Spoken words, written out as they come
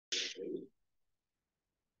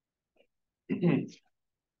Bueno,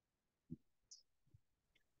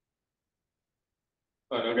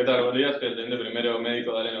 ¿qué tal? Buen día, soy el teniente primero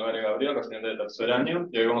médico Dalle Nogare Gabriel, residente de tercer año,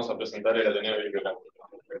 y hoy vamos a presentar el Ateneo Bibliográfico.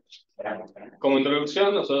 Como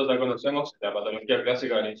introducción, nosotros ya conocemos la patología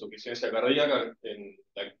clásica de la insuficiencia cardíaca,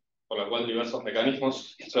 por la cual diversos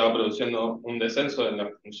mecanismos se va produciendo un descenso en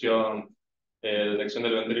la función de detección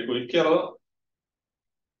del ventrículo izquierdo.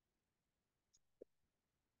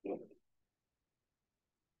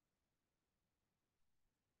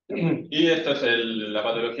 Y esta es la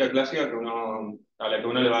patología clásica a la que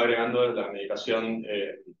uno le va agregando la medicación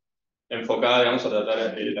enfocada, digamos, a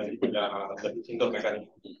tratar los distintos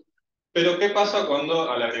mecanismos. Pero, ¿qué pasa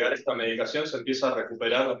cuando al agregar esta medicación se empieza a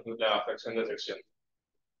recuperar la fracción de detección?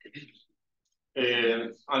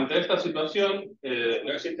 Ante esta situación,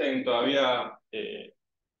 no existen todavía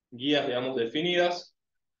guías, digamos, definidas,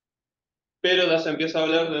 pero ya se empieza a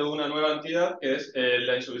hablar de una nueva entidad que es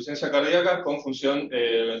la insuficiencia cardíaca con función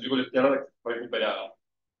ventrículo izquierdo recuperada.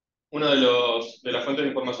 Una de las fuentes de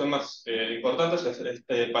información más importantes es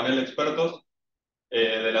este panel de expertos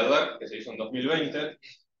de la DAC, que se hizo en 2020,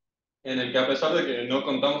 en el que, a pesar de que no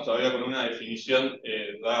contamos todavía con una definición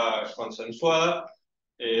consensuada,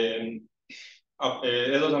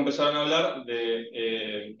 ellos empezaron a hablar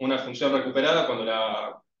de una función recuperada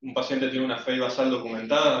cuando un paciente tiene una FEI basal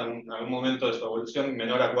documentada en algún momento de su evolución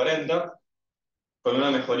menor a 40, con una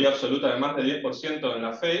mejoría absoluta de más de 10% en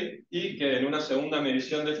la FEI, y que en una segunda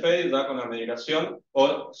medición de FEI, da con la medicación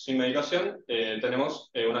o sin medicación, tenemos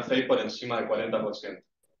una FEI por encima del 40%.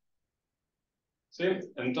 ¿Sí?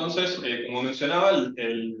 Entonces, como mencionaba,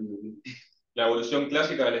 la evolución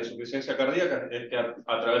clásica de la insuficiencia cardíaca es que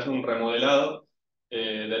a través de un remodelado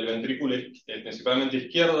del ventrículo principalmente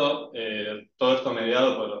izquierdo, todo esto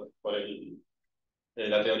mediado por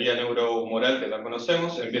la teoría neurohumoral que ya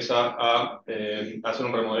conocemos, empieza a hacer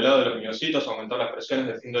un remodelado de los miocitos, a aumentar las presiones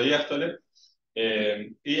de fin de diástole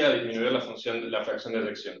y a disminuir la fracción de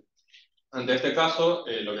eyección. Ante este caso,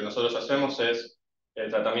 lo que nosotros hacemos es el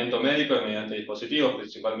tratamiento médico mediante dispositivos,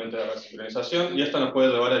 principalmente de resincronización, y esto nos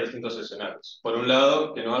puede llevar a distintos escenarios. Por un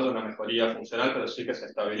lado, que no haya una mejoría funcional, pero sí que se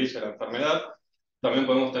estabilice la enfermedad. También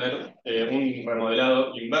podemos tener un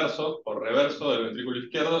remodelado inverso o reverso del ventrículo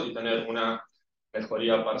izquierdo y tener una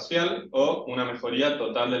mejoría parcial o una mejoría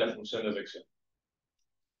total de la función de eyección.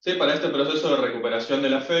 Sí, para este proceso de recuperación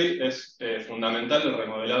de la FEI es fundamental el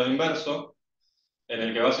remodelado inverso, en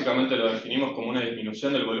el que básicamente lo definimos como una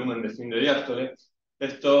disminución del volumen de fin de diástole.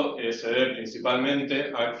 Esto se debe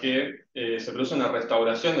principalmente a que se produce una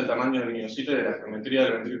restauración del tamaño del miocito y de la geometría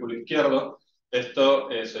del ventrículo izquierdo. Esto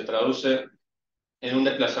se traduce en un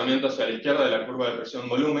desplazamiento hacia la izquierda de la curva de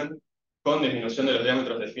presión-volumen, con disminución de los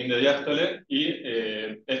diámetros de fin de diástole, y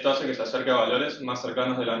esto hace que se acerque a valores más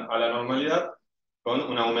cercanos a la normalidad, con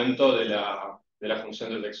un aumento de la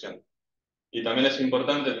función de detección. Y también es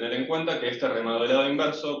importante tener en cuenta que este remodelado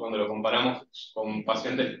inverso, cuando lo comparamos con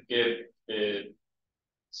pacientes que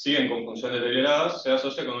siguen con funciones deterioradas, se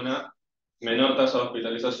asocia con una menor tasa de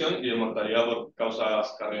hospitalización y de mortalidad por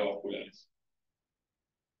causas cardiovasculares.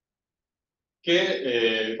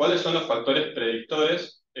 ¿Cuáles son los factores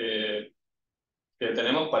predictores que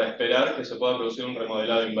tenemos para esperar que se pueda producir un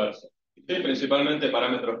remodelado inverso? Sí, principalmente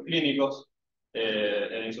parámetros clínicos,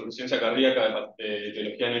 en insuficiencia cardíaca de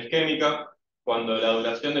etiología no isquémica, cuando la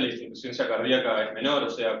duración de la insuficiencia cardíaca es menor, o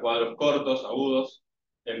sea, cuadros cortos, agudos,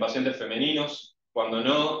 en pacientes femeninos, cuando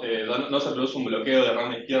no se produce un bloqueo de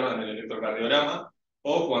rama izquierda en el electrocardiograma,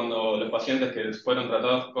 o cuando los pacientes que fueron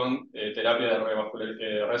tratados con terapia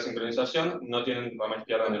de resincronización no tienen rama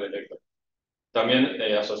izquierda en el electro. También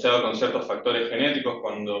asociado con ciertos factores genéticos,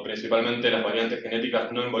 cuando principalmente las variantes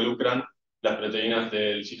genéticas no involucran las proteínas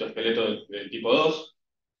del citoesqueleto del tipo 2.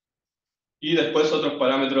 Y después otros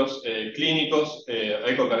parámetros clínicos,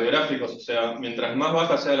 ecocardiográficos, o sea, mientras más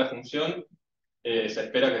baja sea la función, se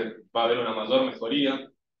espera que va a haber una mayor mejoría.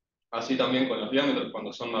 Así también con los diámetros,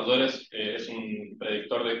 cuando son mayores, es un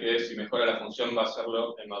predictor de que si mejora la función va a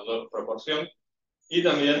hacerlo en mayor proporción. Y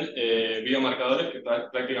también biomarcadores que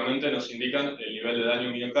prácticamente nos indican el nivel de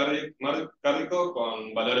daño miocárdico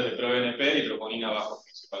con valores de proBNP y troponina bajos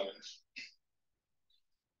principalmente.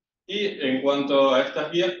 Y en cuanto a estas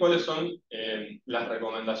guías, ¿cuáles son las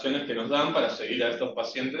recomendaciones que nos dan para seguir a estos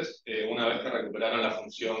pacientes una vez que recuperaron la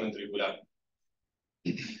función ventricular?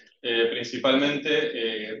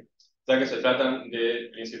 Principalmente, ya que se tratan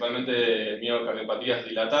principalmente de miocardiopatías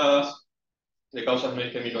dilatadas, de causas no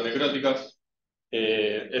isquémico-necróticas,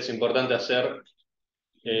 es importante hacer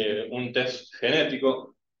un test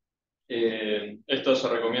genético. Esto se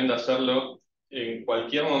recomienda hacerlo en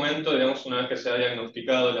cualquier momento, digamos, una vez que se ha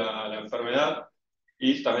diagnosticado la enfermedad,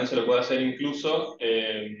 y también se lo puede hacer incluso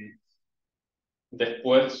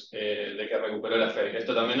después de que recuperó la fe.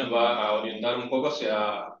 Esto también nos va a orientar un poco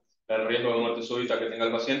hacia el riesgo de muerte súbita que tenga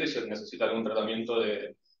el paciente y si necesita algún tratamiento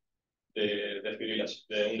de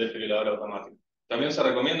un desfibrilador automático. También se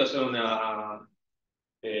recomienda hacer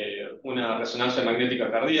una resonancia magnética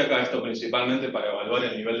cardíaca, esto principalmente para evaluar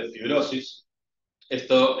el nivel de fibrosis.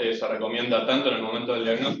 Esto se recomienda tanto en el momento del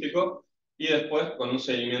diagnóstico y después con un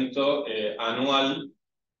seguimiento anual,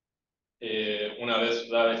 una vez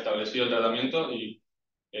ya establecido el tratamiento y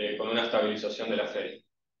con una estabilización de la fe.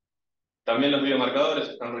 También los biomarcadores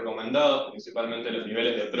están recomendados, principalmente los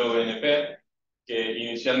niveles de ProBNP, que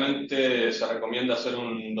inicialmente se recomienda hacer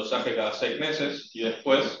un dosaje cada 6 meses y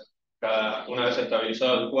después, una vez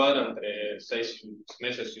estabilizado el cuadro, entre 6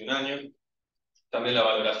 meses y un año. También la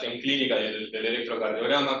valoración clínica del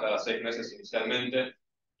electrocardiograma cada 6 meses inicialmente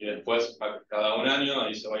y después cada un año,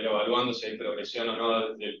 ahí se va a ir evaluando si hay progresión o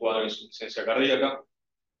no del cuadro de insuficiencia cardíaca.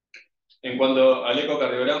 En cuanto al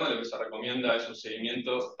ecocardiograma, lo que se recomienda es un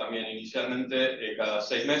seguimiento también inicialmente cada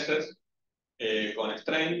 6 meses con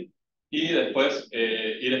strain y después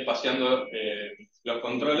ir espaciando los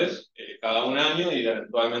controles cada un año y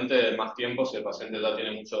eventualmente más tiempo si el paciente ya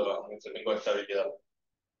tiene mucho tiempo de estabilidad.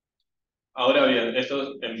 Ahora bien,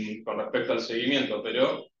 esto con respecto al seguimiento,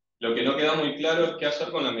 pero lo que no queda muy claro es qué hacer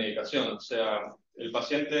con la medicación. O sea, el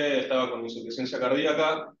paciente estaba con insuficiencia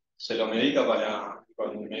cardíaca, se lo medica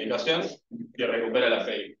con medicación y recupera la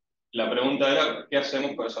fe. La pregunta era, ¿qué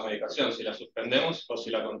hacemos con esa medicación? ¿Si la suspendemos o si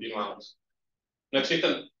la continuamos? No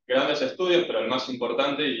existen grandes estudios, pero el más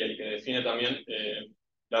importante y el que define también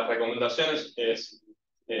las recomendaciones es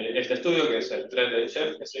este estudio, que es el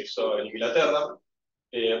Dejar, que se hizo en Inglaterra.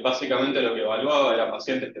 Básicamente lo que evaluaba era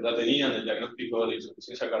pacientes que ya tenían el diagnóstico de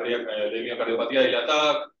insuficiencia cardíaca, de miocardiopatía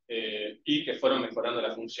dilatada, y que fueron mejorando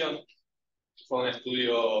la función. Fue un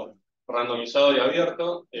estudio randomizado y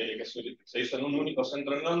abierto, que se hizo en un único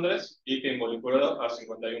centro en Londres y que involucró a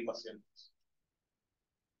 51 pacientes.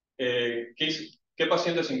 ¿Qué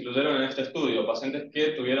pacientes se incluyeron en este estudio? Pacientes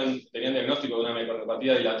que tenían diagnóstico de una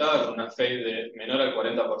miocardiopatía dilatada con una FEI de menor al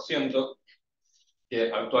 40%,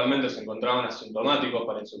 que actualmente se encontraban asintomáticos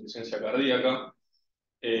para insuficiencia cardíaca,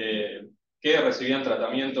 que recibían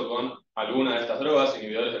tratamiento con alguna de estas drogas,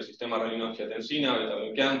 inhibidores del sistema renina-angiotensina,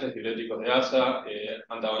 beta-bloqueantes, diuréticos de asa,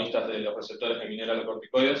 antagonistas de los receptores de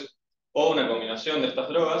mineralocorticoides, o una combinación de estas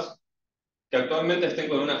drogas, que actualmente estén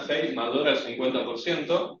con una FEI mayor al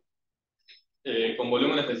 50%, con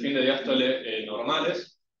volúmenes de fin de diástole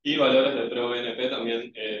normales y valores de ProBNP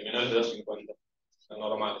también menores de 250,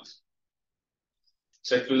 normales.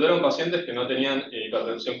 Se excluyeron pacientes que no tenían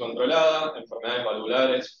hipertensión controlada, enfermedades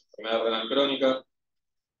valvulares, enfermedad renal crónica,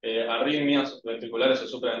 arritmias ventriculares o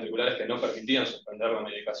supraventriculares que no permitían suspender la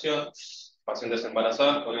medicación, pacientes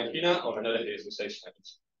embarazadas con angina o menores de 16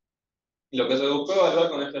 años. Lo que se buscó evaluar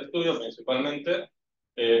con este estudio principalmente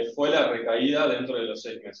fue la recaída dentro de los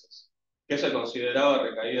 6 meses. ¿Qué se consideraba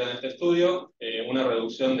recaída en este estudio? Una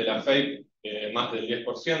reducción de la FEI más del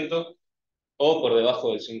 10% o por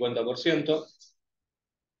debajo del 50%.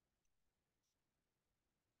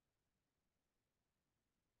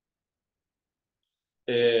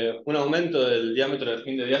 Un aumento del diámetro del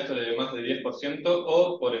fin de diástole de más de 10%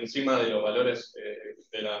 o por encima de los valores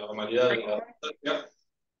de la normalidad de la distancia.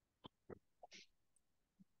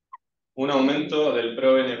 Un aumento del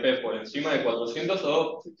ProBNP por encima de 400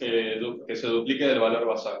 o que se duplique del valor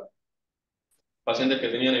basal. Pacientes que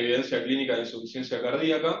tenían evidencia clínica de insuficiencia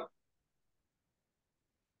cardíaca.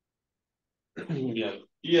 Bien.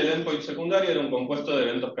 Y el endpoint secundario era un compuesto de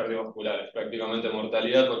eventos cardiovasculares, prácticamente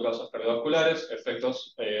mortalidad por causas cardiovasculares,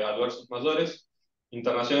 efectos adversos mayores,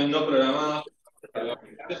 internaciones no programadas,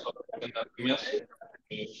 cardiovasculares o arritmias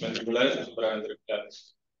ventriculares o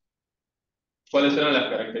supraventriculares. ¿Cuáles eran las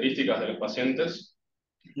características de los pacientes?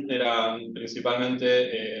 Eran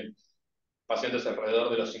principalmente pacientes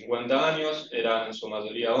alrededor de los 50 años, eran en su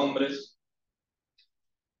mayoría hombres.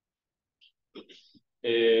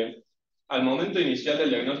 Al momento inicial del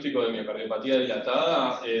diagnóstico de miocardiopatía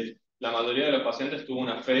dilatada, la mayoría de los pacientes tuvo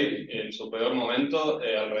una FEI en su peor momento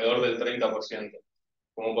alrededor del 30%.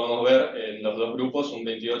 Como podemos ver, en los dos grupos, un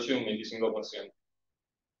 28 y un 25%.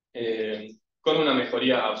 Con una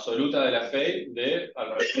mejoría absoluta de la FEI de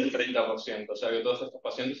alrededor del 30%, o sea que todos estos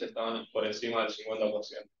pacientes estaban por encima del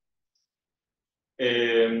 50%.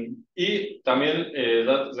 Y también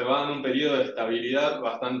llevaban un periodo de estabilidad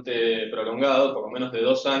bastante prolongado, por lo menos de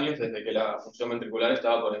 2 años, desde que la función ventricular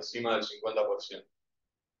estaba por encima del 50%.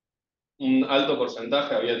 Un alto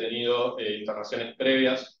porcentaje había tenido internaciones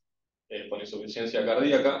previas por insuficiencia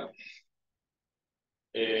cardíaca.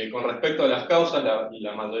 Con respecto a las causas,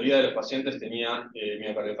 la mayoría de los pacientes tenía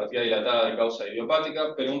miocardiopatía dilatada de causa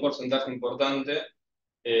idiopática, pero un porcentaje importante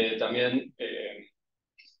también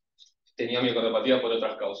tenía miocardiopatía por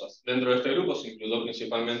otras causas. Dentro de este grupo se incluyó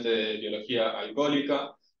principalmente etiología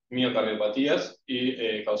alcohólica, miocardiopatías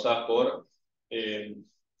y causadas por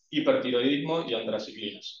hipertiroidismo y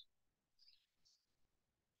antraciclinas.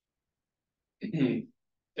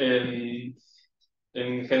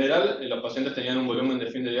 En general, los pacientes tenían un volumen de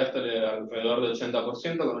fin de diástole de alrededor del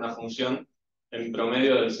 80%, con una función en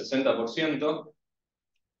promedio del 60%,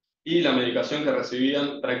 y la medicación que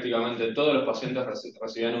recibían, prácticamente todos los pacientes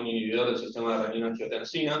recibían un inhibidor del sistema de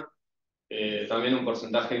renina-angiotensina. También un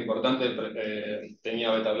porcentaje importante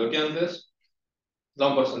tenía beta-bloqueantes.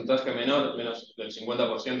 Un porcentaje menor, menos del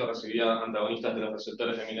 50%, recibía antagonistas de los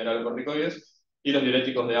receptores de mineralocorticoides, y los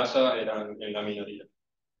diuréticos de ASA eran en la minoría.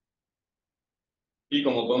 Y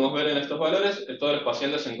como podemos ver en estos valores, todos los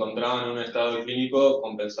pacientes se encontraban en un estado clínico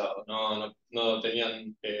compensado. No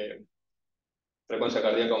tenían frecuencia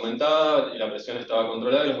cardíaca aumentada, y la presión estaba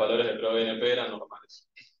controlada, y los valores de ProBNP eran normales.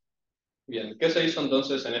 Bien, ¿qué se hizo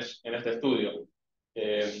entonces en este estudio?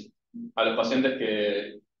 A los pacientes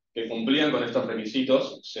que cumplían con estos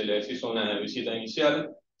requisitos se les hizo una visita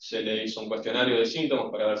inicial, se les hizo un cuestionario de síntomas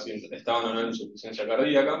para ver si estaban o no en insuficiencia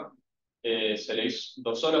cardíaca, se les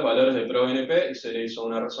dosó los valores de ProBNP y se les hizo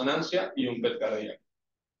una resonancia y un PET cardíaco.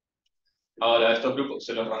 Ahora, estos grupos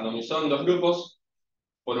se los randomizó en dos grupos.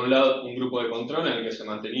 Por un lado, un grupo de control en el que se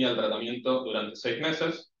mantenía el tratamiento durante 6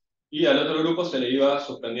 meses, y al otro grupo se le iba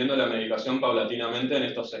suspendiendo la medicación paulatinamente en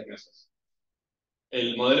estos 6 meses.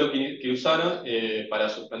 El modelo que usaron para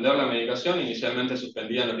suspender la medicación, inicialmente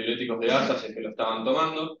suspendían los diuréticos de ASA si es que lo estaban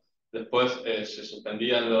tomando, después se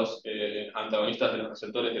suspendían los antagonistas de los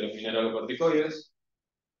receptores de los mineralocorticoides,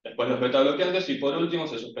 después los beta-bloqueantes, y por último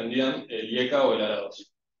se suspendían el IECA o el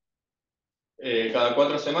ARA2. Cada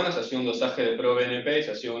 4 semanas se hacía un dosaje de ProBNP y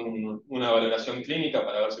se hacía una valoración clínica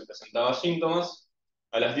para ver si presentaba síntomas.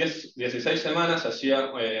 A las 16 semanas se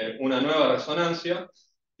hacía una nueva resonancia,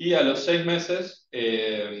 y a los 6 meses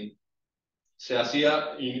se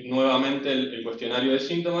hacía nuevamente el cuestionario de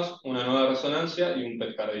síntomas, una nueva resonancia y un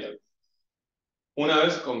PET cardíaco. Una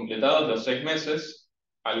vez completados los 6 meses,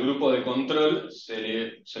 al grupo de control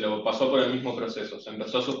se lo pasó por el mismo proceso. Se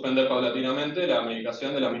empezó a suspender paulatinamente la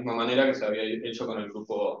medicación de la misma manera que se había hecho con el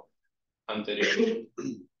grupo anterior.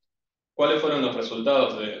 ¿Cuáles fueron los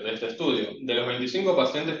resultados de este estudio? De los 25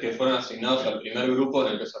 pacientes que fueron asignados al primer grupo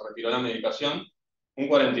en el que se retiró la medicación, un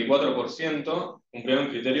 44% cumplieron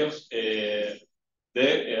criterios de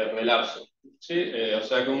relapso. ¿Sí? O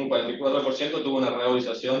sea que un 44% tuvo una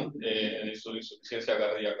reagudización en su insuficiencia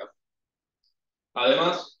cardíaca.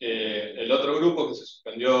 Además, el otro grupo que se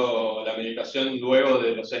suspendió la medicación luego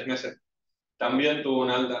de los 6 meses también tuvo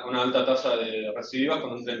una alta tasa de recidivas,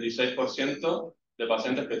 con un 36% de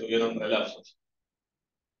pacientes que tuvieron relapsos.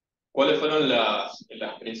 ¿Cuáles fueron las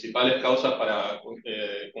principales causas para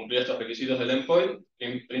cumplir estos requisitos del endpoint?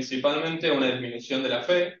 Principalmente una disminución de la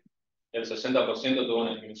fe, el 60% tuvo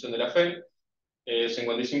una disminución de la fe, el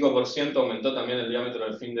 55% aumentó también el diámetro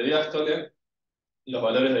del fin de diástole, los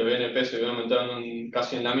valores de BNP se aumentaron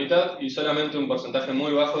casi en la mitad, y solamente un porcentaje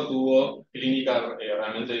muy bajo tuvo clínica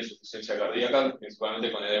realmente de insuficiencia cardíaca,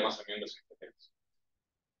 principalmente con edemas en miembros inferiores.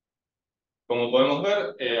 Como podemos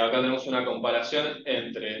ver, acá tenemos una comparación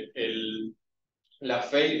entre la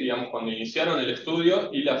FEI, digamos, cuando iniciaron el estudio,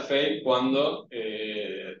 y la FEI cuando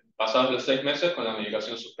pasados los 6 meses con la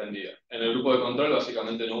medicación suspendida. En el grupo de control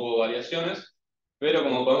básicamente no hubo variaciones, pero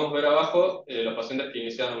como podemos ver abajo, los pacientes que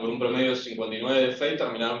iniciaron con un promedio de 59 de FEI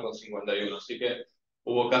terminaron con 51, así que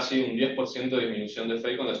hubo casi un 10% de disminución de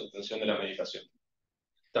FEI con la suspensión de la medicación.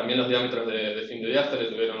 También los diámetros de fin de diástole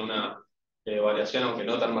tuvieron una variación, aunque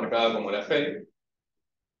no tan marcada como la FEI.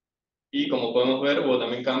 Y como podemos ver, hubo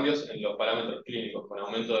también cambios en los parámetros clínicos, con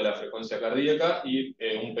aumento de la frecuencia cardíaca y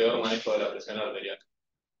un peor manejo de la presión arterial.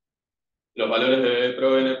 Los valores de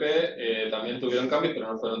ProBNP también tuvieron cambios,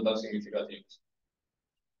 pero no fueron tan significativos.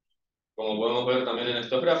 Como podemos ver también en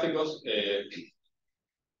estos gráficos,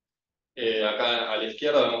 acá a la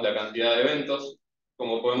izquierda vemos la cantidad de eventos.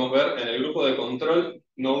 Como podemos ver, en el grupo de control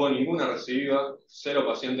no hubo ninguna recidiva, 0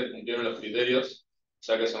 pacientes cumplieron los criterios, o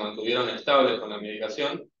sea que se mantuvieron estables con la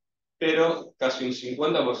medicación, pero casi un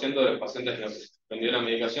 50% de los pacientes que suspendieron la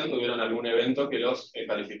medicación tuvieron algún evento que los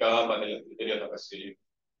calificaba para los criterios de recidiva.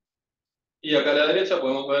 Y acá a la derecha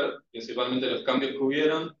podemos ver principalmente los cambios que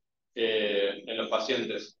hubieron en los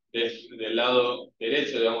pacientes del lado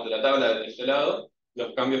derecho, digamos, de la tabla, de este lado,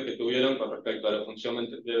 los cambios que tuvieron con respecto a la función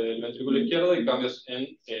del ventrículo izquierdo, y cambios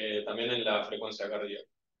también en la frecuencia cardíaca.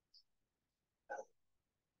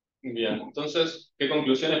 Bien, entonces, ¿qué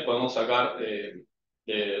conclusiones podemos sacar de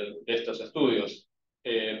estos estudios?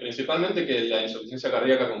 Principalmente que la insuficiencia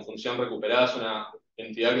cardíaca con función recuperada es una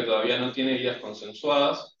entidad que todavía no tiene guías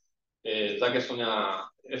consensuadas, ya que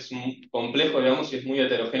es complejo, digamos, y es muy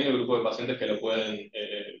heterogéneo el grupo de pacientes que la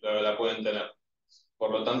pueden tener.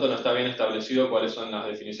 Por lo tanto, no está bien establecido cuáles son las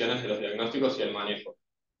definiciones de los diagnósticos y el manejo.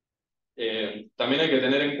 También hay que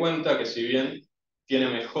tener en cuenta que si bien tiene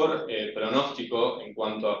mejor pronóstico en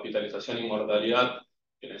cuanto a hospitalización y mortalidad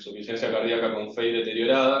que la insuficiencia cardíaca con FEI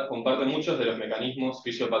deteriorada, comparte muchos de los mecanismos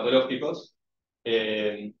fisiopatológicos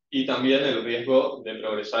y también el riesgo de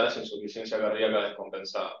progresar hacia insuficiencia cardíaca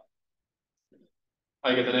descompensada.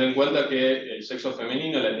 Hay que tener en cuenta que el sexo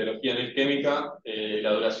femenino, la etiología no isquémica,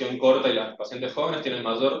 la duración corta y las pacientes jóvenes tienen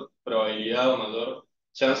mayor probabilidad o mayor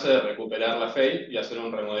chance de recuperar la FEI y hacer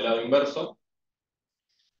un remodelado inverso.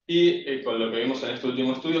 Y con lo que vimos en este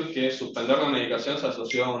último estudio es que suspender la medicación se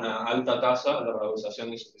asoció a una alta tasa de reducción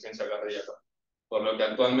de insuficiencia cardíaca, por lo que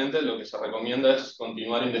actualmente lo que se recomienda es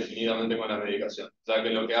continuar indefinidamente con la medicación, ya que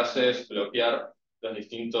lo que hace es bloquear los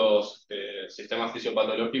distintos sistemas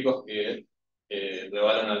fisiopatológicos que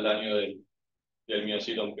revalan al daño del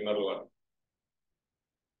miocito en primer lugar.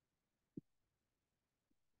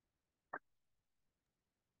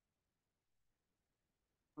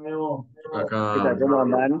 Acá ¿Qué tal? ¿Cómo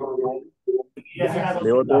andan?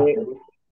 Bebote,